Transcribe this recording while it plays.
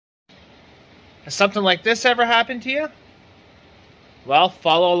Has something like this ever happened to you? Well,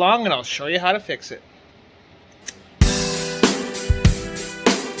 follow along and I'll show you how to fix it.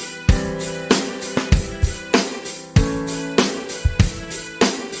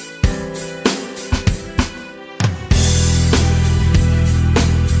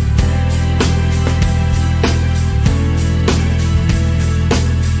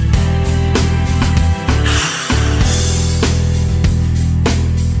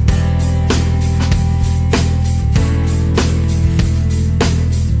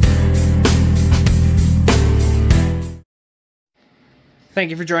 Thank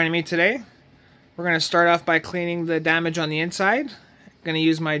you for joining me today. We're going to start off by cleaning the damage on the inside. I'm going to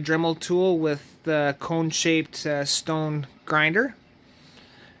use my Dremel tool with the cone-shaped stone grinder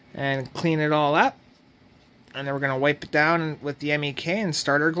and clean it all up. And then we're going to wipe it down with the MEK and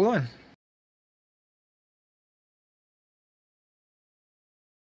start our gluing.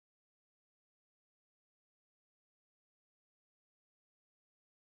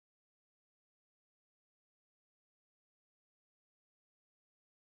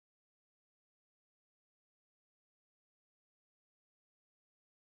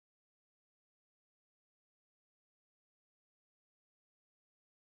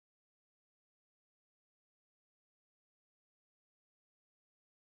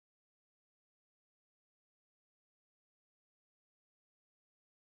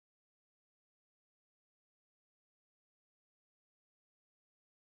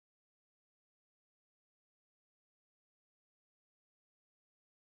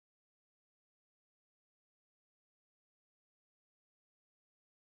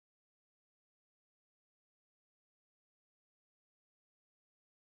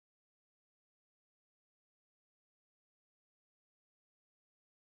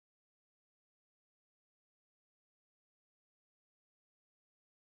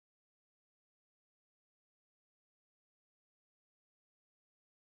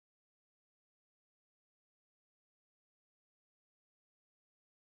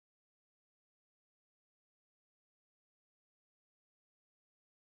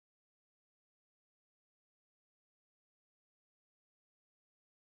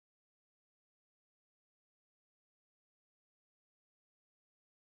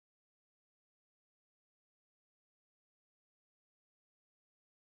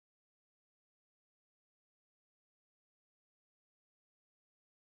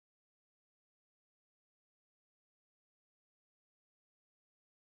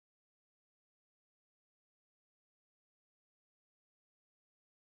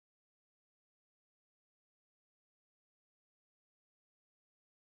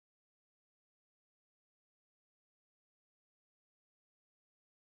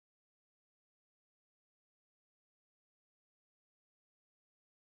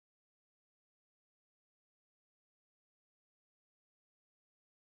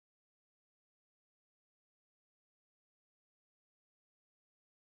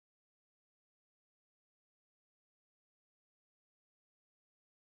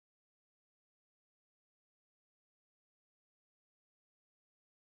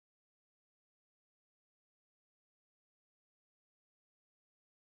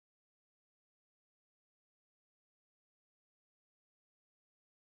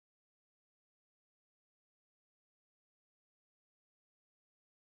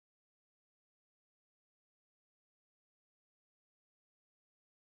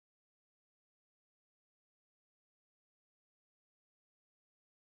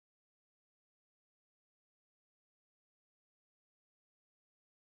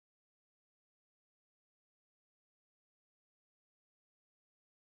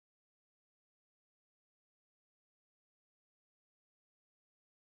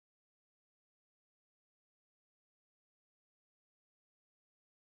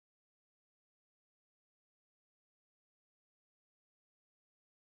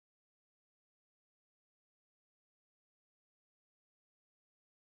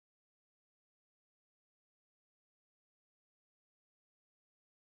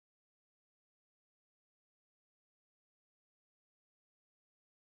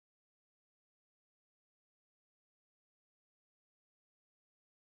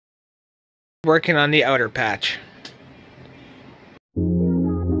 Working on the outer patch. You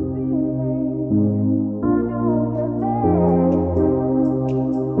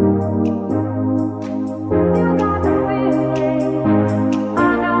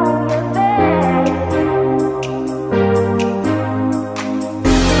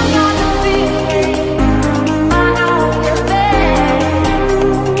got the feeling, I know you're there.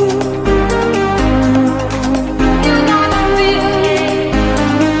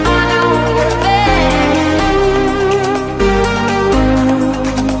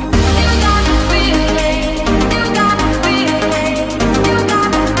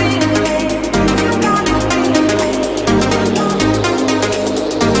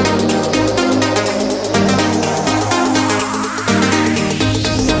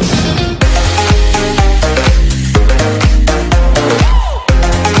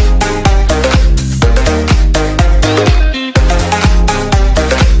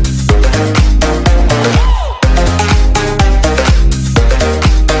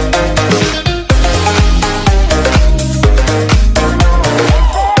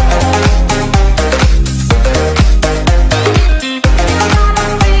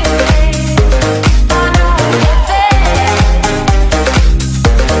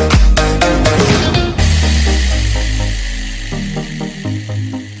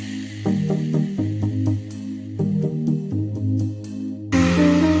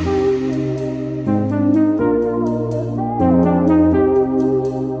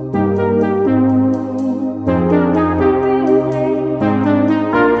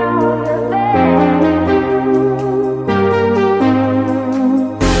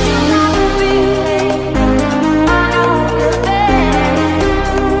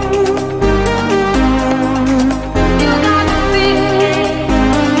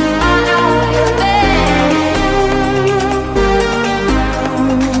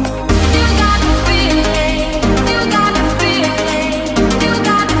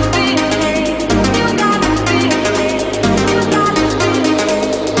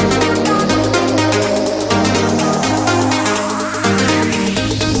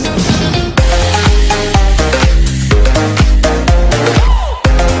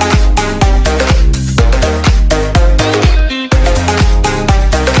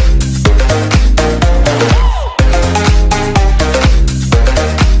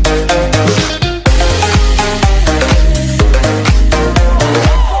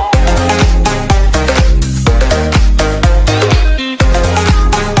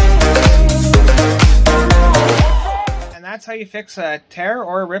 how you fix a tear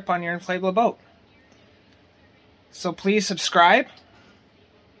or a rip on your inflatable boat. So please subscribe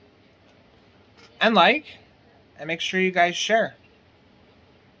and like, and make sure you guys share.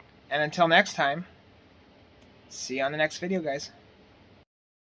 And until next time, see you on the next video, guys.